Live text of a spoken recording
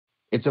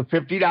It's a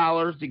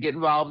 $50 to get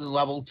involved in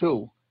level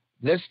 2.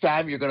 This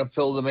time, you're going to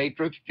fill the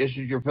matrix just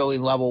as you're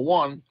filling level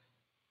 1.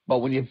 But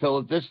when you fill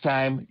it this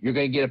time, you're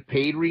going to get a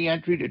paid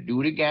reentry to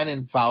do it again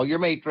and follow your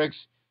matrix,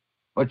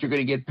 but you're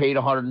going to get paid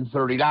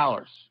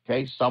 $130.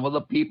 Okay, some of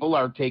the people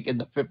are taking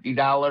the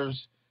 $50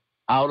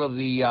 out of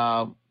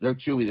the they're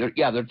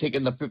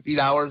taking the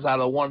 $50 out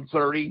of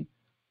 130,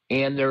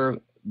 and they're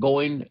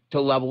going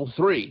to level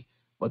 3.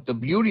 But the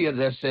beauty of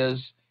this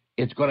is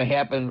it's going to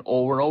happen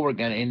over and over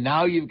again, and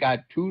now you've got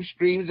 2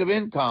 streams of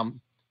income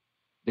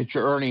that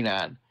you're earning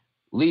on.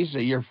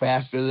 Lisa, you're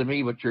faster than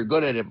me, but you're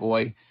good at it,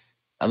 boy.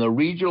 On the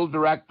regional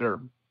director,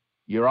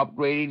 you're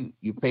upgrading.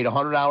 You paid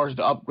 $100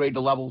 to upgrade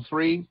to level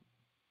 3.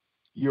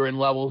 You're in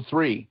level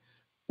 3.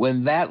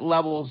 When that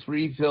level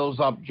 3 fills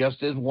up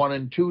just as 1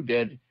 and 2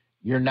 did,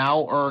 you're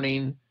now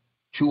earning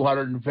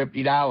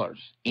 $250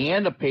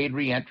 and a paid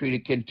reentry to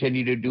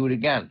continue to do it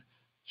again.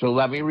 So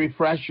let me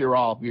refresh you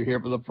all if you're here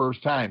for the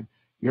first time.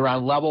 You're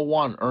on level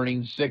 1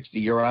 earning 60.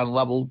 You're on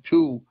level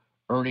 2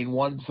 earning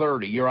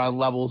 130. You're on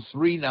level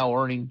 3 now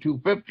earning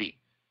 250.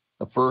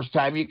 The first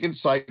time you can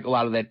cycle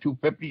out of that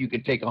 250, you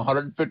can take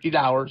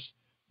 $150.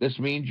 This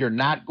means you're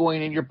not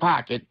going in your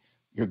pocket.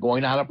 You're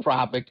going out of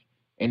profit.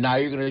 And now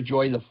you're going to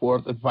join the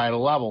 4th and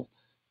final level,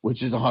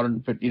 which is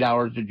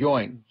 $150 to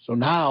join. So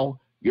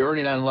now you're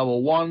earning on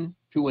level 1,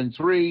 2, and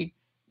 3.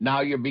 Now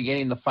you're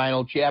beginning the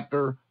final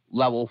chapter,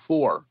 level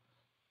 4.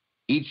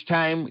 Each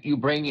time you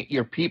bring it,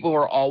 your people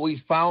are always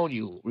following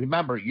you.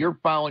 Remember, you're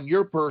following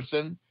your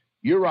person.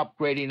 You're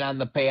upgrading on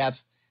the path.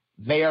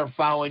 They are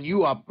following you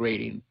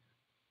upgrading.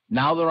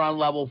 Now they're on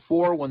level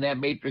 4. When that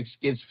matrix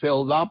gets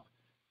filled up,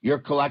 you're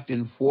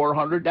collecting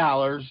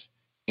 $400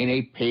 in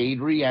a paid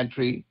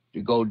reentry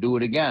to go do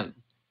it again.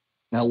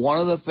 Now, one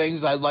of the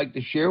things I'd like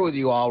to share with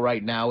you all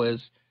right now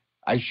is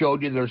I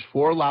showed you there's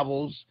 4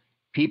 levels.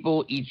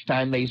 People, each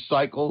time they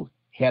cycle,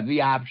 have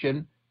the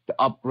option to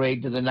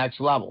upgrade to the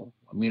next level.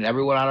 I mean,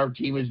 everyone on our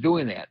team is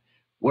doing that.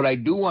 What I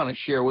do want to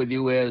share with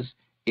you is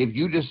if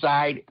you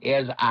decide,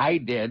 as I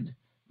did,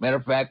 matter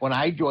of fact, when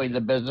I joined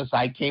the business,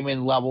 I came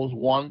in levels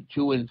 1,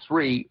 2, and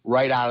 3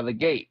 right out of the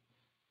gate.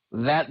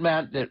 That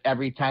meant that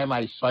every time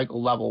I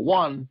cycled level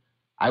 1,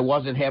 I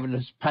wasn't having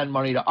to spend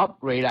money to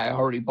upgrade. I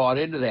already bought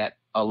into that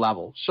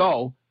level.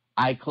 So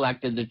I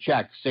collected the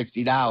check,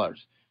 $60.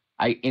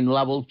 In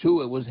level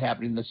 2, it was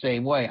happening the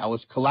same way. I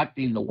was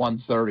collecting the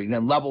 130.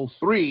 Then level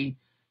 3,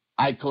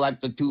 I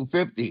collected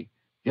 $250.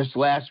 Just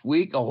last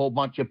week, a whole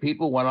bunch of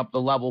people went up to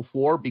level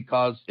 4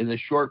 because in a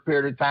short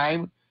period of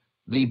time,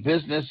 the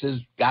business has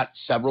got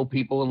several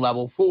people in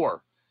level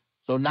 4.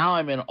 So now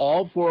I'm in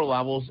all 4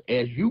 levels,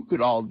 as you could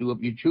all do if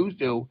you choose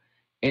to.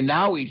 And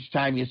now each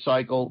time you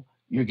cycle,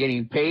 you're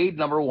getting paid,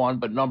 number 1.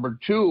 But number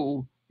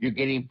 2, you're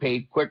getting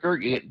paid quicker.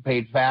 You're getting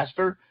paid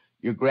faster.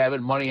 You're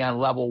grabbing money on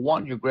level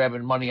 1. You're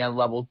grabbing money on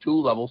level 2,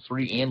 level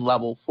 3, and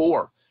level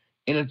 4.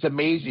 And it's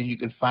amazing. You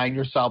can find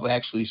yourself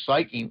actually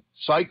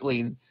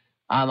cycling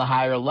on the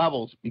higher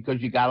levels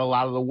because you got a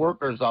lot of the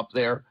workers up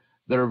there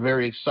that are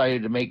very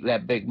excited to make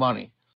that big money.